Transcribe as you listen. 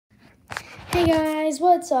Hey guys,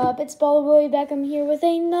 what's up? It's Boy back. I'm here with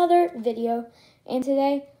another video, and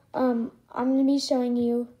today I'm gonna be showing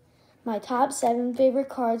you my top 7 favorite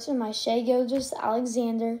cards from my Shai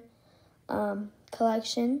Gilgeous-Alexander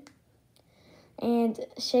collection. And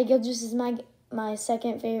Shai Gilgeous is my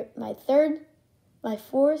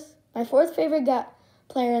fourth favorite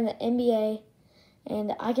player in the NBA,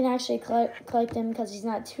 and I can actually collect him because he's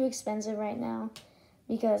not too expensive right now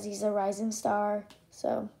because he's a rising star.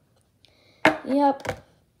 Yep.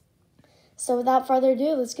 So without further ado,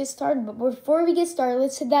 let's get started. But before we get started,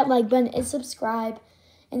 let's hit that like button and subscribe.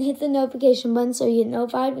 And hit the notification button so you get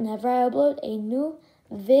notified whenever I upload a new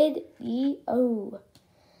video.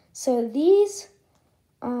 So these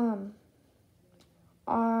are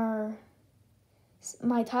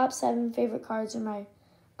my top 7 favorite cards in my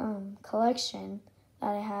collection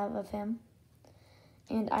that I have of him.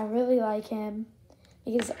 And I really like him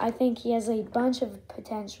because I think he has a bunch of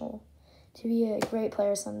potential to be a great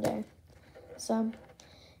player someday. So,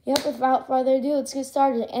 yep, without further ado, let's get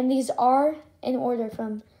started. And these are in order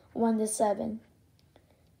from 1 to 7.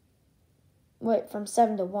 Wait, from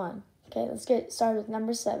 7 to 1. Okay, let's get started with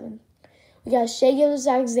number 7. We got Shai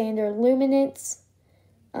Gilgeous-Alexander, Luminance,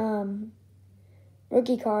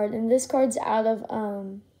 rookie card. And this card's out of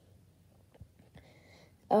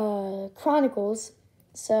Chronicles.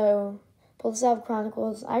 So, pull this out of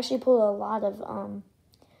Chronicles. I actually pulled a lot of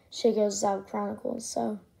Shai Gilgeous-Alexander Chronicles,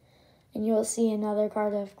 so, and you'll see another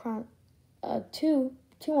card of two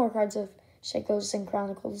more cards of Shai Gilgeous-Alexander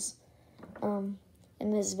Chronicles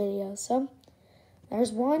in this video. So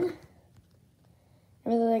there's one. I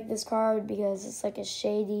really like this card because it's like a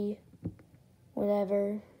shady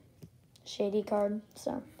card.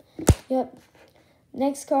 So yep.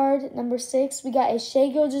 Next card, number 6, we got a Shai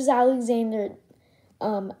Gilgeous-Alexander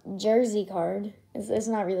jersey card. It's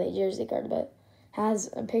not really a jersey card, but has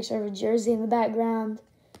a picture of a jersey in the background.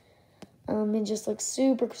 It just looks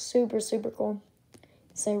super, super, super cool.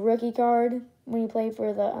 It's a rookie card when he played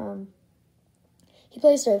for the, he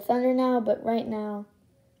plays for the Thunder now, but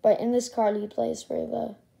in this card he plays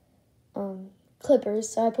for the Clippers.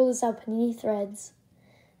 So I pulled this out Panini Threads,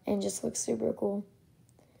 and it just looks super cool.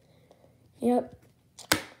 Yep.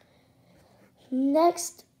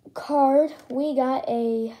 Next card, we got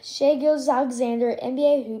a Shai Gilgeous-Alexander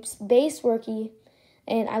NBA Hoops base rookie.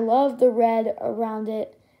 And I love the red around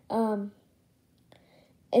it.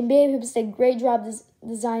 NBA Hoops did a great job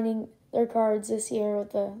designing their cards this year with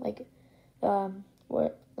the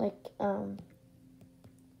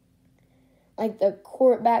the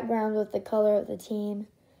court background with the color of the team.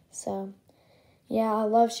 So yeah, I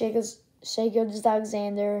love Shai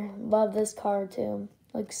Gilgeous-Alexander. Love this card too.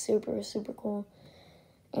 Looks super, super cool.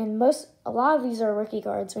 And a lot of these are rookie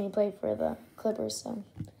cards when you play for the Clippers. So.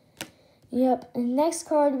 Yep, and next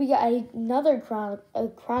card, we got another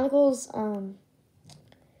Chronicles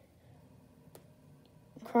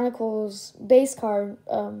base card,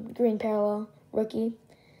 green parallel, rookie.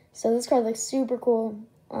 So this card looks super cool.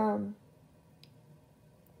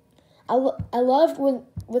 I love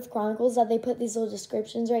with Chronicles that they put these little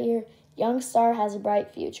descriptions right here. Young star has a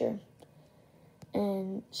bright future.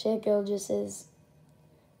 And Shai Gilgeous is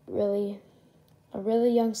a really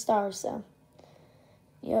young star, so,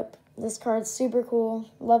 yep. This card's super cool.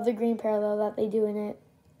 Love the green parallel that they do in it.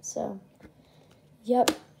 So,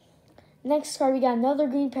 yep. Next card, we got another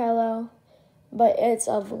green parallel, but it's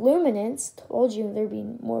of Luminance. Told you there'd be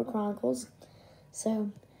more Chronicles.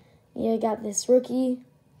 So, yeah, got this rookie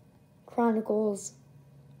Chronicles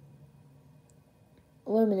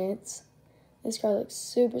Luminance. This card looks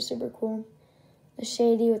super, super cool. The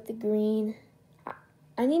shady with the green.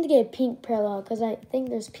 I need to get a pink parallel because I think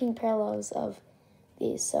there's pink parallels of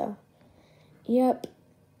these, so, yep,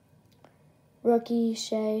 rookie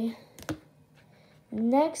Shai.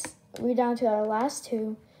 Next, we're down to our last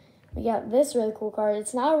 2. We got this really cool card.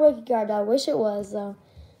 It's not a rookie card. I wish it was, though.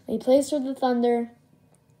 He plays for the Thunder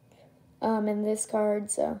in this card,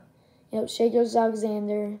 so, yep, Shai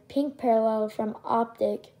Gilgeous-Alexander. Pink parallel from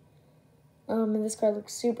Optic. And this card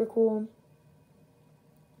looks super cool.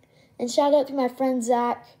 And shout out to my friend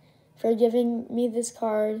Zach for giving me this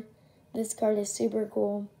card. This card is super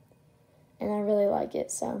cool, and I really like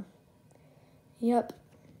it, so, yep.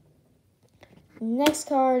 Next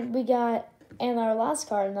card we got, and our last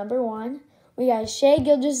card, number 1, we got Shai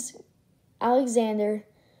Gilgeous-Alexander,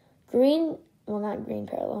 not green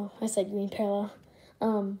parallel, I said green parallel,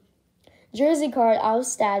 jersey card out of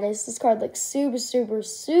Status. This card looks super, super,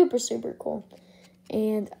 super, super cool,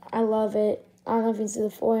 and I love it. I don't know if you can see the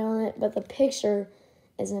foil on it, but the picture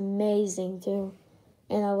is amazing, too.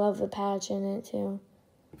 And I love the patch in it, too.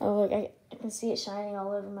 Oh, look, I can see it shining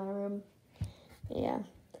all over my room. yeah.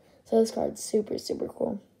 So this card's super, super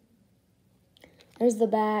cool. There's the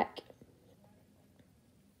back.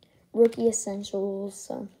 Rookie Essentials.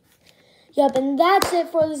 So, yep, and that's it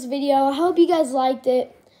for this video. I hope you guys liked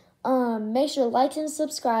it. Make sure to like and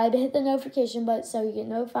subscribe. Hit the notification button so you get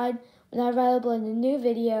notified whenever I upload a new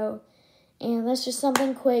video. And that's just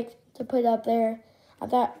something quick to put up there. I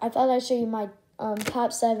thought I'd show you my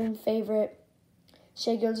top 7 favorite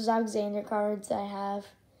Shai Gilgeous-Alexander cards I have.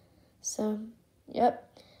 So, yep.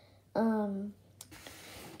 And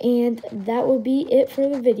that will be it for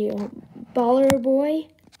the video. Baller Boy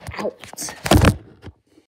out.